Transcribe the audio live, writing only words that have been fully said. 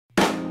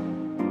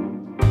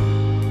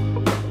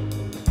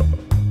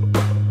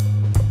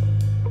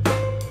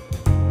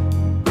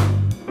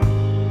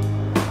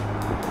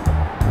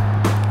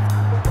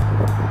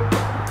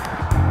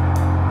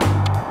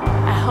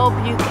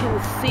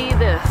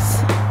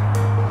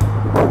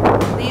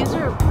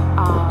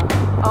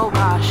Oh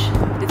gosh,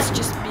 it's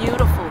just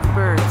beautiful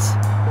birds.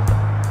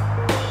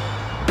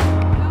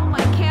 Well,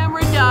 my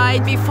camera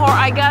died before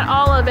I got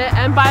all of it,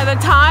 and by the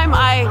time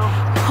I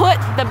put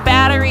the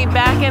battery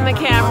back in the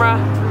camera,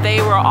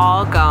 they were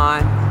all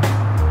gone.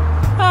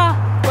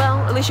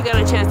 Well, at least you got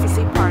a chance to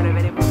see part of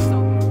it. It was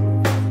so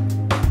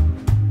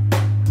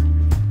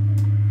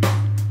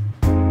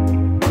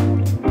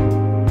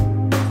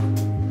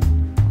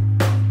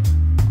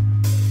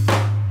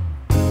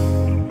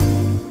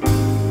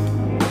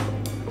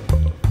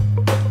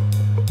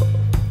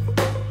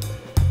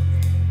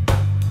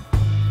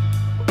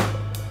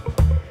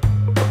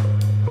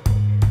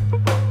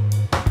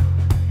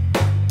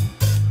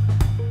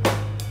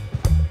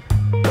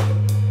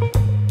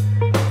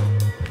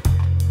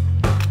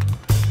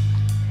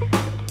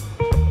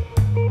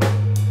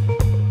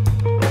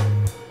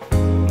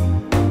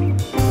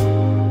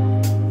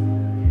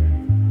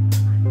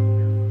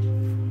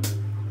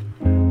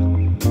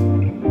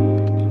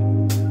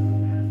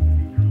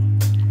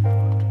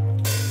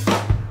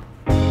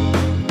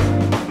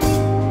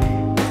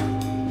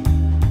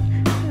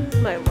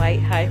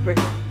hybrid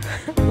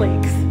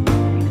lakes.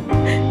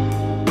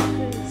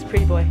 This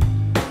pretty boy.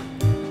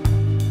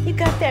 You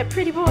got that,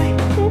 pretty boy.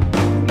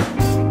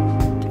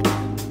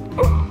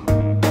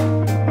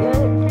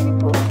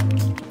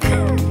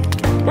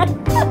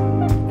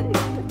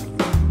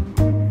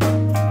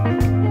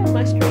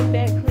 Mustard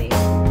back,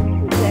 please.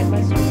 Who's that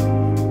mustard?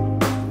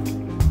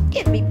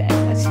 Get me back,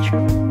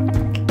 mustard.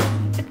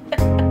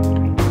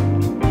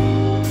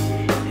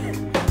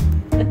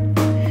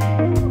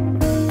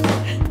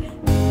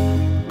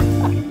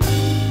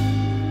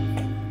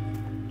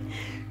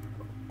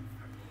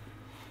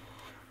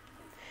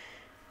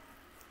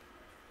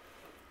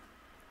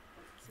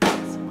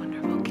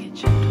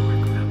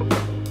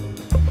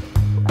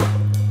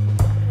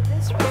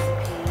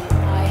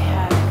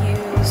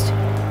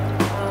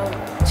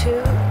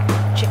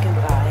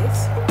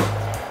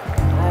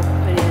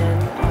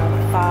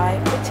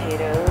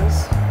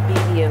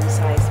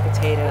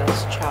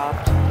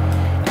 Chopped,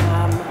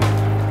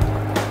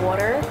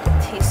 quarter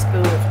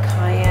teaspoon of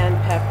cayenne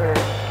pepper,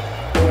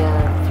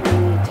 and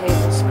 3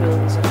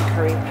 tablespoons of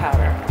curry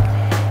powder.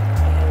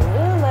 And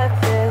we'll let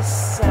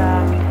this,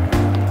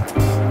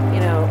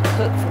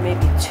 cook for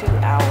maybe 2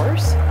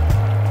 hours.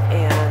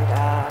 And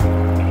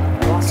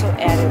I've also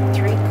added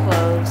 3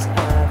 cloves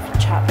of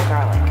chopped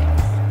garlic.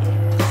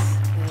 Is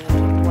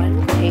the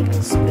 1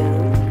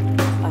 tablespoon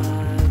of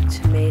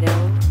tomato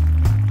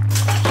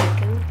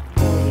chicken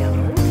bouillon.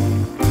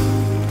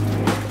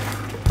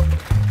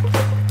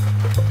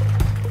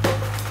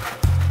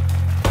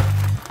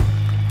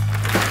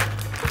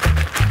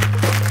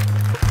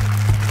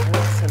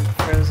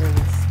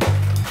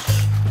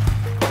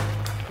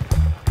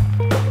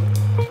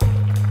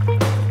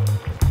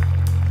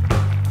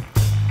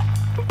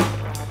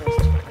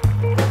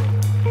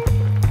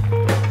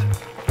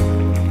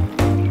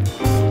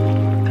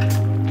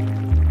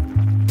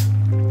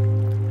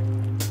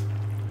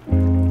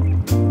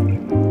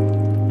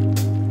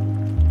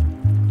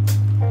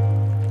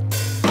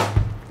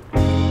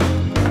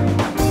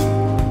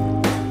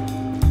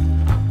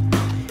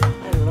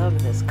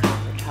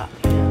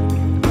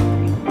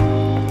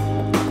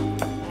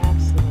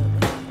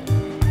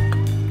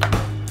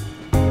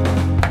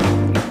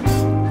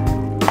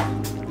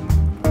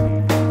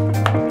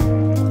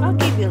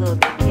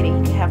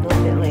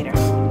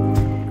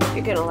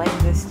 You're gonna like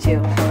this too. You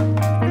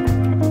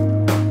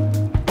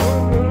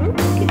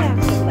can have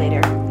some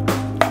later.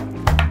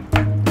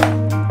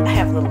 I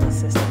have little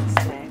assistants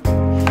today.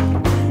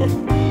 I'm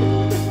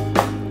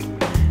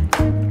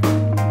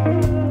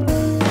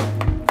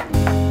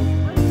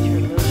going to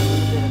remove a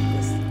little bit of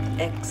this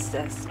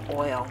excess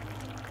oil.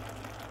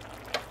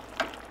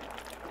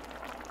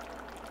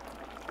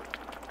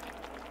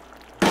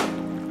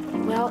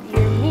 Well,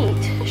 your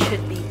meat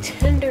should be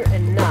tender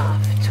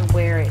enough to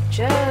where it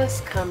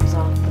just comes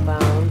off the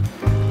bone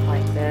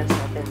like this.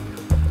 Let's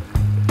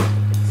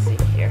see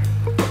here,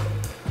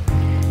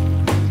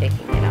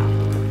 taking it off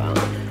the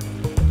bone.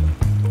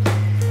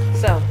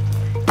 So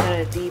I'm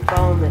going to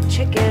debone the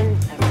chicken.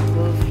 I've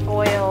removed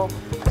oil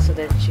so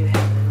that you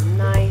have a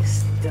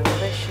nice,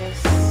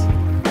 delicious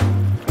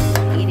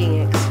eating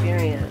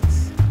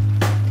experience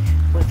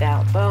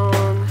without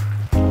bone,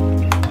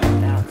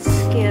 without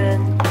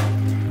skin.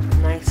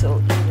 Nice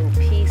little even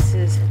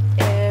pieces in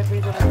every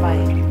little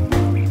bite.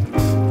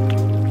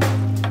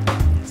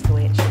 That's the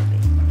way it should be.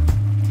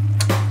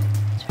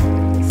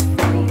 Turn this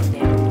flame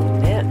down a little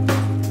bit.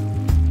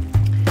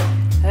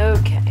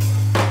 Okay.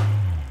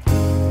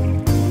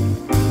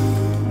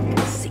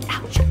 Let's see.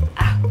 Ouch.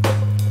 Ah.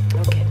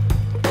 Okay.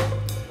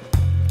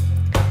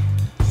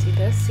 See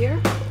this here?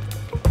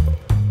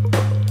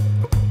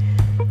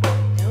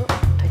 No,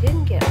 I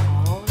didn't get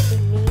all of the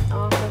meat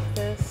off of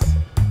this.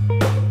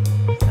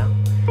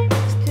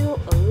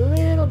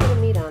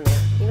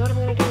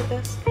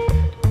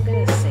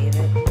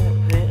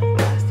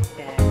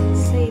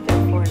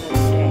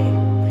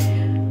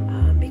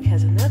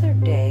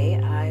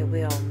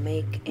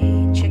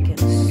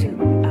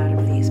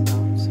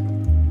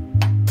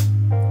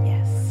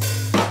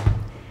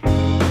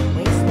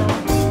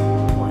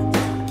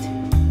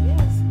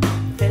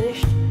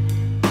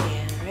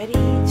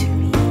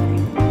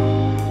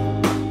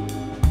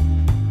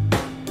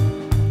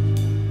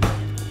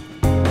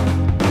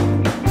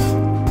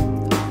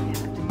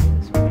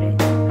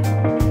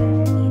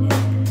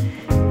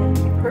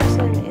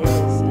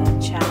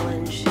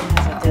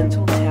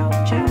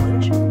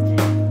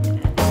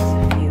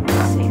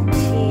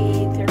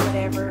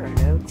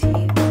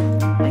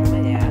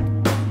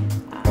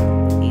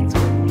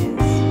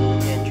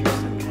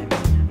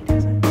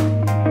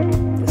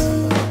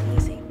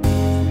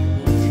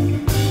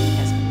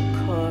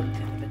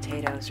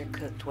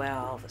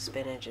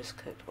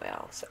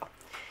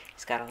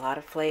 It's got a lot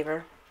of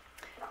flavor.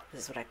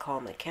 This is what I call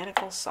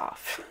mechanical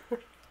soft.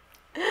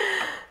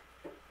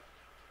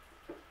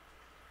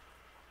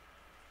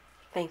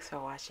 Thanks for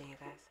watching, you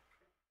guys.